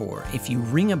Disc 4, if you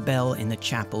ring a bell in the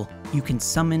chapel, you can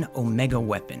summon Omega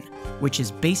Weapon, which is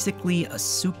basically a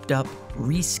souped-up,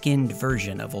 reskinned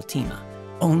version of Ultima.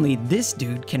 Only this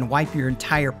dude can wipe your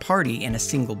entire party in a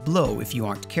single blow if you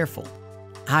aren't careful.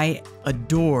 I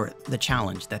adore the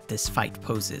challenge that this fight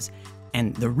poses,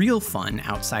 and the real fun,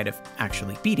 outside of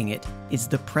actually beating it, is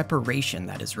the preparation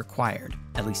that is required,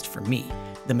 at least for me.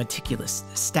 The meticulous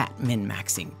stat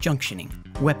min-maxing, junctioning,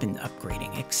 weapon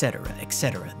upgrading, etc.,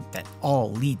 that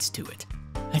all leads to it.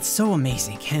 It's so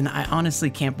amazing, and I honestly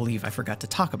can't believe I forgot to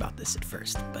talk about this at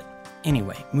first, but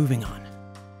anyway, moving on.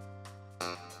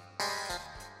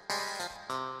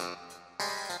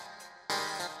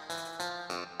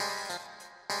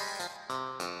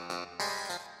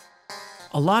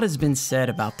 A lot has been said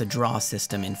about the draw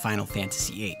system in Final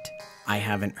Fantasy VIII. I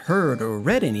haven't heard or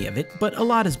read any of it, but a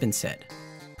lot has been said.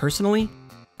 Personally,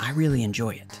 I really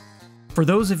enjoy it. For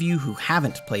those of you who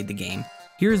haven't played the game,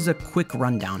 here's a quick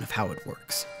rundown of how it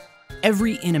works.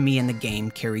 Every enemy in the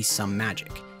game carries some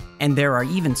magic, and there are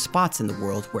even spots in the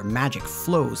world where magic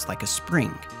flows like a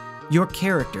spring. Your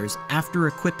characters, after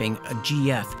equipping a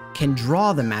GF, can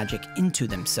draw the magic into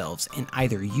themselves and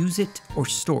either use it or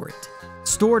store it.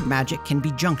 Stored magic can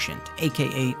be junctioned,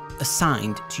 aka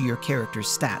assigned to your character's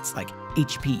stats like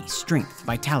HP, strength,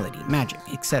 vitality, magic,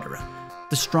 etc.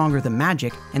 The stronger the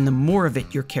magic and the more of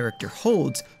it your character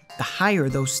holds, the higher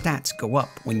those stats go up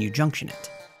when you junction it.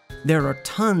 There are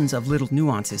tons of little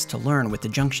nuances to learn with the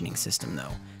junctioning system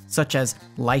though, such as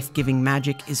life-giving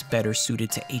magic is better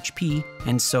suited to HP,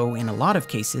 and so in a lot of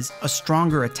cases, a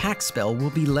stronger attack spell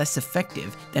will be less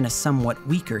effective than a somewhat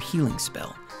weaker healing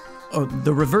spell. Oh,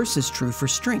 the reverse is true for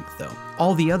strength, though.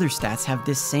 All the other stats have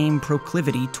this same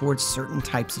proclivity towards certain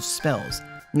types of spells.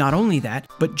 Not only that,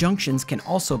 but junctions can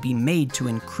also be made to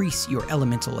increase your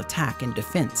elemental attack and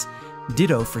defense.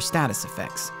 Ditto for status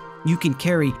effects. You can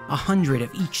carry 100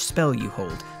 of each spell you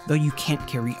hold, though you can't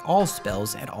carry all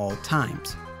spells at all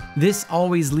times. This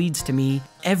always leads to me,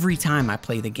 every time I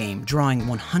play the game, drawing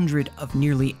 100 of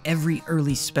nearly every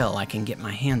early spell I can get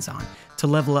my hands on to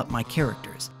level up my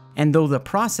characters. And though the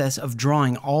process of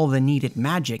drawing all the needed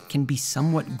magic can be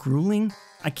somewhat grueling,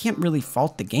 I can't really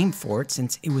fault the game for it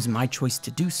since it was my choice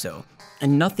to do so,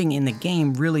 and nothing in the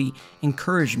game really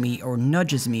encouraged me or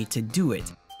nudges me to do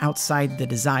it, outside the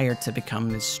desire to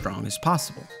become as strong as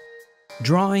possible.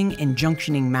 Drawing and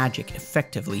junctioning magic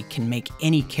effectively can make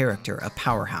any character a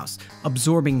powerhouse,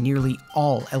 absorbing nearly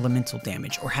all elemental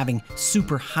damage or having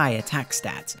super high attack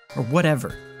stats, or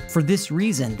whatever. For this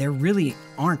reason, there really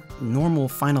aren't normal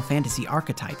Final Fantasy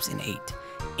archetypes in VIII.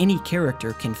 Any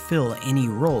character can fill any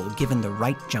role given the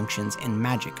right junctions and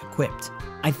magic equipped.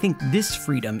 I think this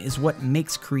freedom is what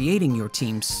makes creating your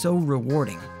team so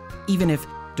rewarding, even if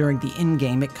during the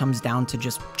endgame it comes down to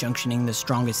just junctioning the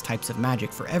strongest types of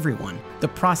magic for everyone. The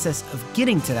process of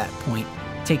getting to that point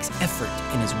takes effort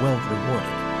and is well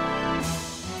rewarded.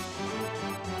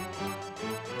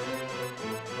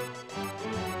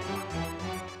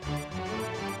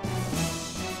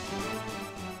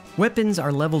 Weapons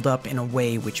are leveled up in a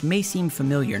way which may seem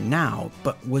familiar now,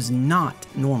 but was not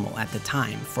normal at the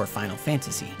time for Final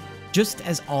Fantasy. Just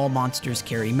as all monsters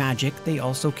carry magic, they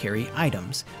also carry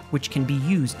items, which can be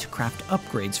used to craft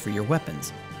upgrades for your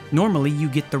weapons. Normally, you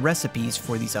get the recipes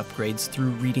for these upgrades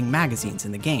through reading magazines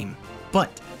in the game,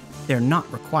 but they're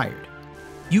not required.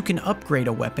 You can upgrade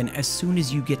a weapon as soon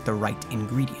as you get the right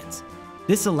ingredients.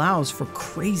 This allows for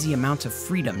crazy amounts of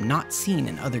freedom not seen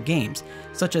in other games,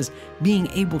 such as being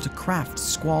able to craft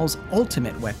Squall's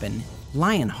ultimate weapon,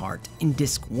 Lionheart, in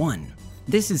Disc 1.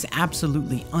 This is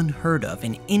absolutely unheard of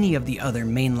in any of the other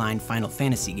mainline Final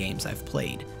Fantasy games I've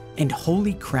played. And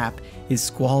holy crap, is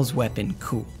Squall's weapon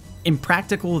cool.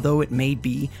 Impractical though it may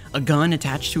be, a gun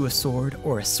attached to a sword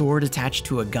or a sword attached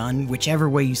to a gun, whichever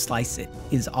way you slice it,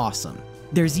 is awesome.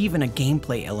 There's even a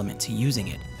gameplay element to using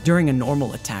it. During a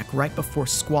normal attack, right before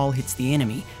Squall hits the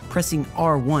enemy, pressing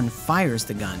R1 fires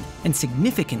the gun and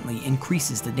significantly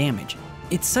increases the damage.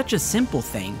 It's such a simple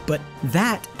thing, but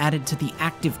that added to the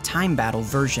active time battle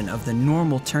version of the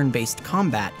normal turn-based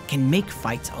combat can make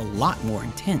fights a lot more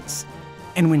intense.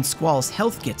 And when Squall's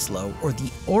health gets low or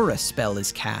the aura spell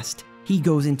is cast, he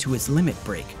goes into his limit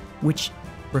break, which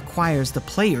requires the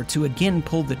player to again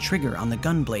pull the trigger on the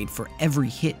gunblade for every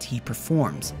hit he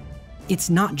performs. It's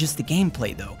not just the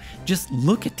gameplay though, just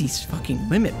look at these fucking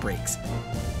limit breaks.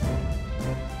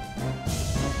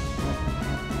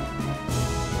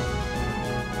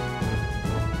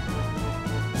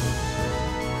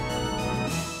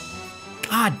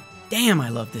 God damn, I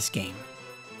love this game.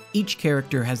 Each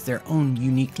character has their own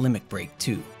unique limit break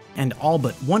too, and all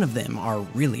but one of them are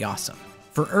really awesome.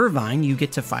 For Irvine, you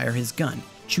get to fire his gun,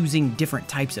 choosing different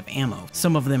types of ammo.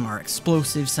 Some of them are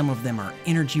explosives, some of them are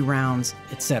energy rounds,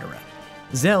 etc.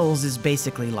 Zell's is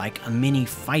basically like a mini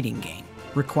fighting game,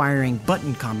 requiring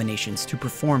button combinations to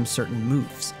perform certain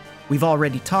moves. We've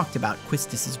already talked about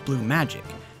Quistis's blue magic,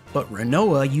 but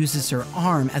Renoa uses her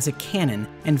arm as a cannon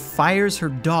and fires her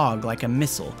dog like a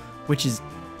missile, which is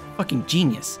fucking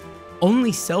genius.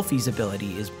 Only Selfie's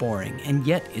ability is boring, and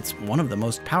yet it's one of the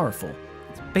most powerful.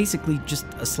 It's basically just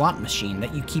a slot machine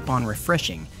that you keep on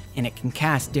refreshing, and it can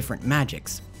cast different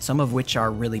magics, some of which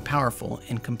are really powerful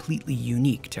and completely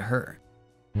unique to her.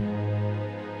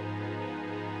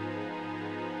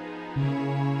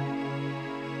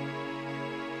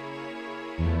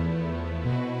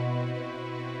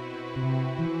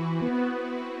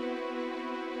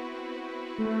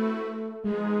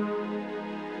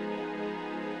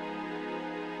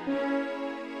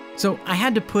 So I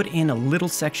had to put in a little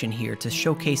section here to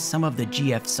showcase some of the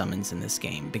GF summons in this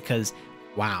game because,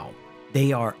 wow,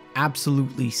 they are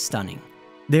absolutely stunning.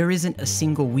 There isn't a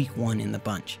single weak one in the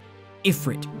bunch.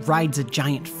 Ifrit rides a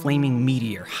giant flaming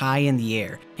meteor high in the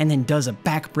air and then does a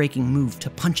back-breaking move to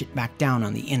punch it back down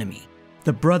on the enemy.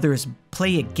 The brothers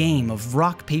play a game of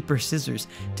rock, paper, scissors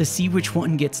to see which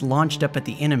one gets launched up at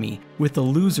the enemy, with the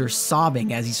loser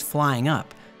sobbing as he's flying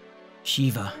up.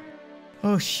 Shiva.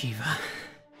 Oh, Shiva.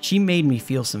 She made me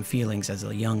feel some feelings as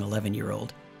a young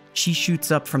 11-year-old. She shoots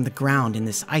up from the ground in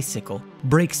this icicle,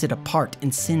 breaks it apart,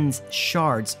 and sends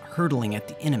shards hurtling at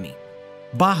the enemy.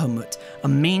 Bahamut, a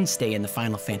mainstay in the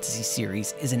Final Fantasy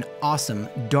series, is an awesome,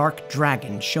 dark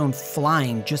dragon shown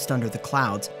flying just under the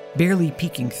clouds, barely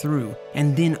peeking through,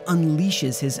 and then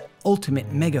unleashes his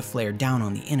ultimate mega flare down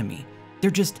on the enemy.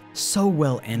 They're just so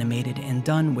well animated and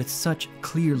done with such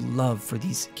clear love for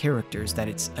these characters that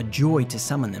it's a joy to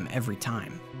summon them every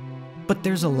time. But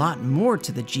there's a lot more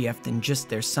to the GF than just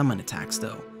their summon attacks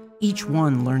though. Each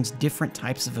one learns different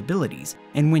types of abilities,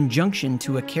 and when junctioned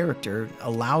to a character,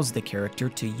 allows the character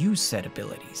to use said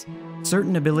abilities.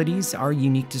 Certain abilities are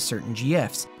unique to certain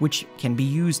GFs, which can be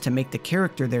used to make the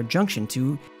character they're junctioned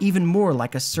to even more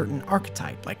like a certain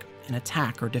archetype, like an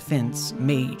attack or defense,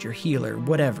 mage or healer,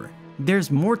 whatever. There's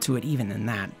more to it even than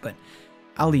that, but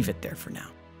I'll leave it there for now.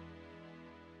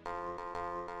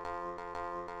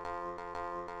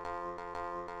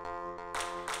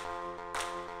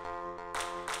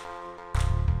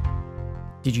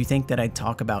 Did you think that I'd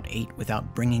talk about VIII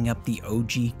without bringing up the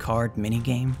OG card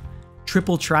minigame?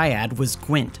 Triple Triad was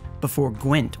Gwent before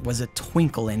Gwent was a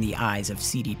twinkle in the eyes of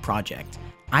CD Projekt.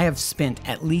 I have spent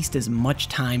at least as much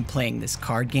time playing this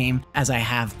card game as I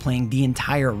have playing the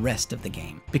entire rest of the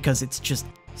game, because it's just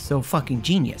so fucking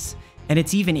genius. And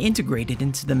it's even integrated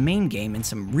into the main game in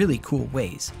some really cool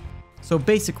ways. So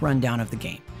basic rundown of the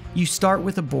game. You start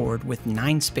with a board with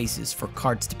 9 spaces for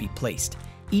cards to be placed.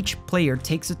 Each player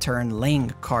takes a turn laying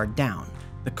a card down.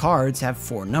 The cards have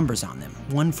 4 numbers on them,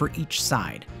 1 for each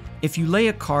side. If you lay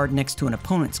a card next to an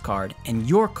opponent's card and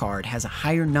your card has a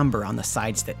higher number on the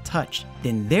sides that touch,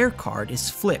 then their card is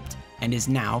flipped and is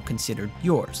now considered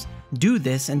yours. Do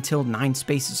this until 9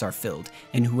 spaces are filled,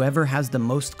 and whoever has the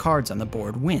most cards on the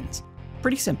board wins.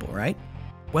 Pretty simple, right?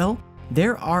 Well,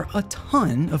 there are a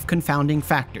ton of confounding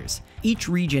factors. Each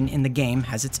region in the game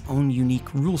has its own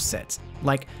unique rule sets,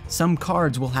 like some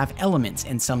cards will have elements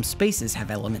and some spaces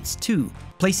have elements too.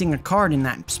 Placing a card in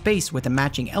that space with a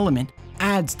matching element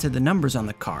adds to the numbers on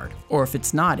the card, or if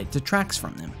it's not, it detracts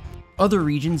from them. Other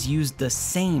regions use the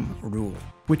same rule,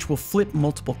 which will flip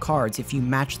multiple cards if you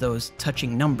match those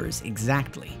touching numbers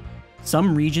exactly.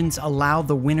 Some regions allow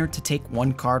the winner to take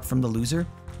 1 card from the loser,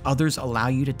 others allow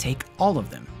you to take all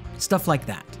of them. Stuff like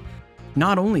that.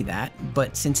 Not only that,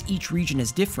 but since each region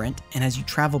is different, and as you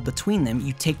travel between them,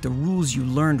 you take the rules you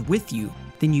learned with you,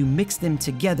 then you mix them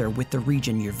together with the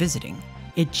region you're visiting.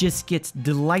 It just gets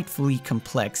delightfully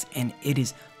complex, and it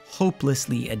is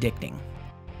hopelessly addicting.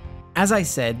 As I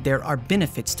said, there are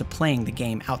benefits to playing the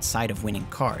game outside of winning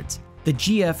cards. The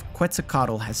GF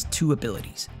Quetzalcoatl has two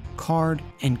abilities, Card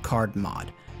and Card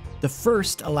Mod. The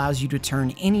first allows you to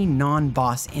turn any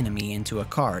non-boss enemy into a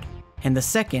card, and the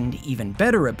second, even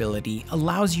better ability,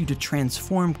 allows you to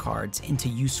transform cards into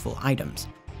useful items.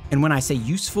 And when I say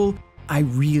useful, I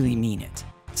really mean it.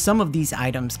 Some of these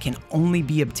items can only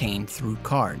be obtained through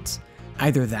cards.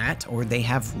 Either that, or they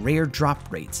have rare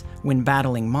drop rates when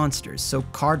battling monsters, so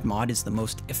card mod is the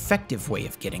most effective way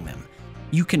of getting them.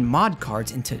 You can mod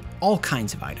cards into all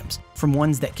kinds of items, from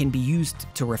ones that can be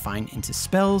used to refine into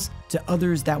spells, to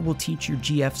others that will teach your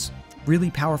GFs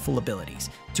really powerful abilities,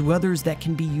 to others that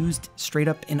can be used straight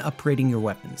up in upgrading your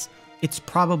weapons. It's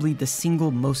probably the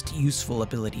single most useful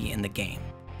ability in the game,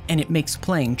 and it makes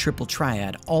playing Triple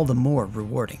Triad all the more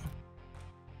rewarding.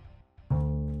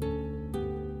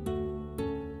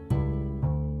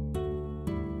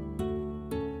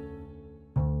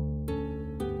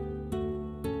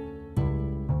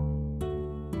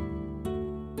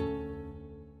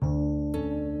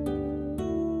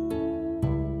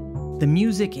 The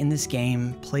music in this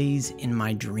game plays in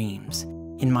my dreams,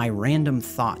 in my random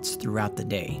thoughts throughout the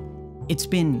day. It's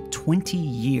been 20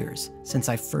 years since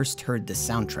I first heard this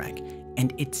soundtrack,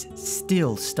 and it's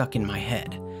still stuck in my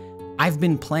head. I've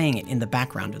been playing it in the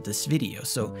background of this video,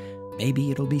 so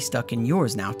maybe it'll be stuck in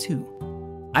yours now too.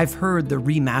 I've heard the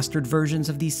remastered versions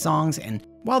of these songs, and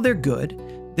while they're good,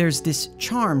 there's this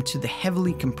charm to the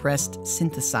heavily compressed,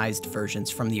 synthesized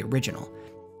versions from the original.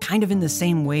 Kind of in the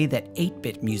same way that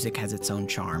 8-bit music has its own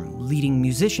charm, leading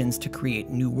musicians to create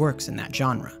new works in that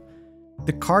genre.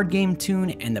 The card game tune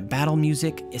and the battle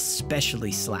music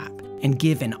especially slap, and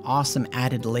give an awesome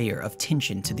added layer of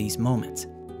tension to these moments.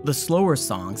 The slower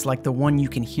songs, like the one you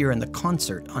can hear in the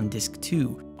concert on disc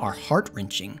 2, are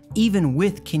heart-wrenching, even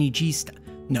with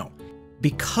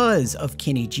because of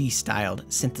Kenny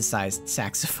G-styled synthesized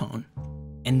saxophone.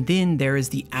 And then there is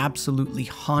the absolutely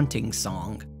haunting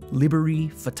song, Liberi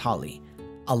Fatali,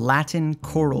 a Latin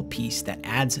choral piece that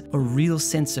adds a real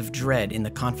sense of dread in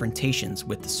the confrontations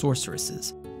with the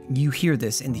sorceresses. You hear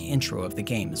this in the intro of the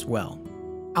game as well.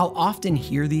 I'll often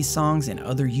hear these songs in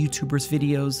other YouTubers'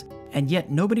 videos, and yet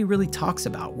nobody really talks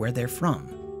about where they're from.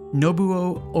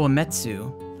 Nobuo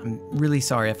Uematsu, I'm really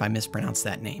sorry if I mispronounced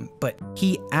that name, but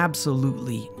he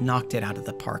absolutely knocked it out of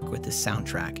the park with this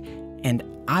soundtrack, and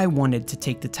I wanted to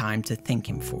take the time to thank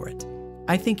him for it.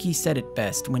 I think he said it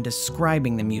best when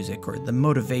describing the music or the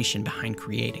motivation behind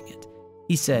creating it.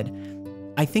 He said,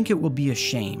 "I think it will be a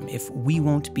shame if we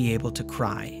won't be able to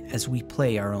cry as we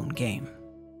play our own game."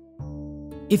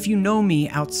 If you know me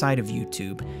outside of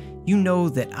YouTube, you know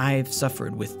that I've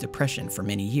suffered with depression for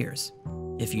many years.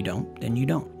 If you don't, then you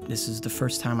don't. This is the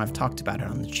first time I've talked about it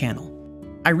on the channel.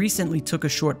 I recently took a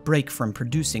short break from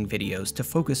producing videos to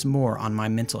focus more on my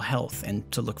mental health and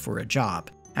to look for a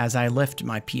job, as I left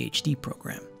my PhD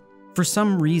program. For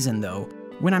some reason though,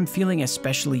 when I'm feeling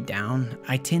especially down,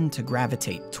 I tend to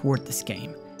gravitate toward this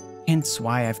game, hence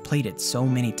why I've played it so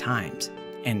many times,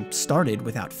 and started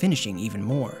without finishing even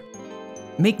more.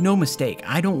 Make no mistake,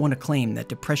 I don't want to claim that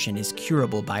depression is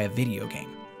curable by a video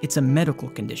game. It's a medical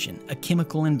condition, a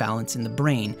chemical imbalance in the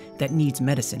brain that needs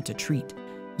medicine to treat.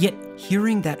 Yet,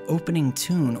 hearing that opening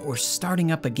tune or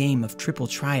starting up a game of Triple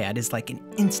Triad is like an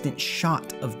instant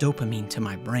shot of dopamine to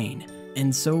my brain,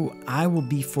 and so I will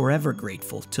be forever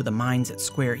grateful to the minds at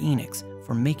Square Enix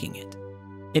for making it.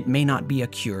 It may not be a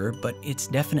cure, but it's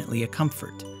definitely a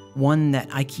comfort, one that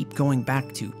I keep going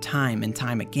back to time and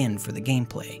time again for the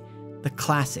gameplay, the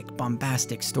classic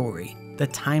bombastic story, the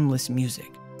timeless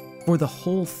music, for the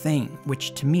whole thing,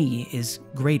 which to me is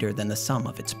greater than the sum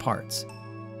of its parts.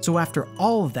 So after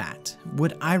all of that,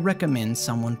 would I recommend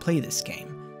someone play this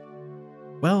game?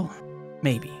 Well,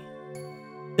 maybe.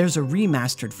 There's a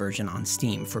remastered version on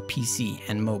Steam for PC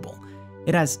and mobile.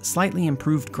 It has slightly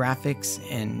improved graphics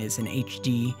and is in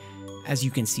HD, as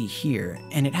you can see here,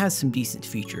 and it has some decent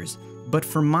features, but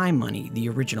for my money, the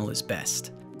original is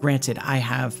best. Granted, I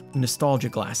have nostalgia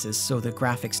glasses, so the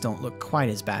graphics don't look quite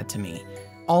as bad to me.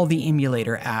 All the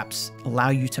emulator apps allow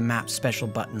you to map special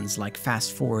buttons like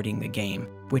fast forwarding the game,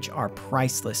 which are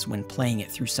priceless when playing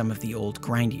it through some of the old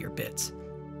grindier bits.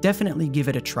 Definitely give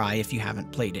it a try if you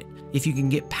haven't played it. If you can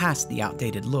get past the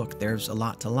outdated look, there's a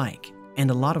lot to like, and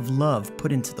a lot of love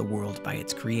put into the world by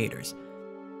its creators.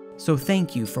 So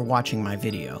thank you for watching my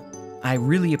video. I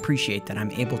really appreciate that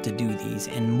I'm able to do these,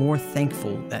 and more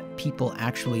thankful that people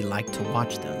actually like to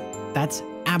watch them. That's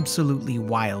absolutely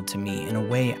wild to me in a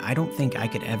way I don't think I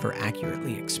could ever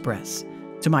accurately express.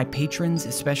 To my patrons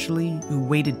especially, who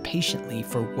waited patiently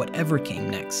for whatever came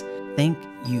next, thank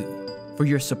you. for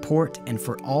your support, and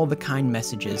for all the kind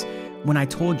messages when I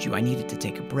told you I needed to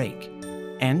take a break.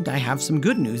 And I have some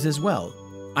good news as well.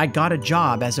 I got a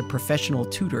job as a professional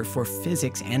tutor for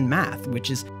physics and math, which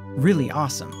is really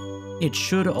awesome. It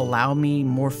should allow me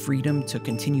more freedom to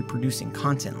continue producing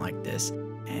content like this,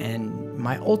 and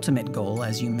my ultimate goal,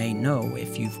 as you may know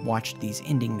if you've watched these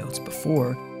ending notes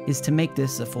before, is to make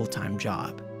this a full-time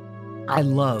job. I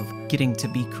love getting to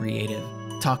be creative,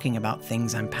 talking about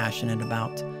things I'm passionate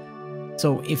about.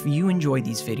 So if you enjoy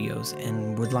these videos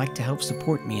and would like to help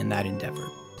support me in that endeavor,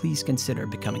 please consider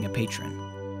becoming a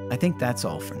patron. I think that's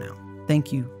all for now.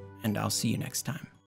 Thank you, and I'll see you next time.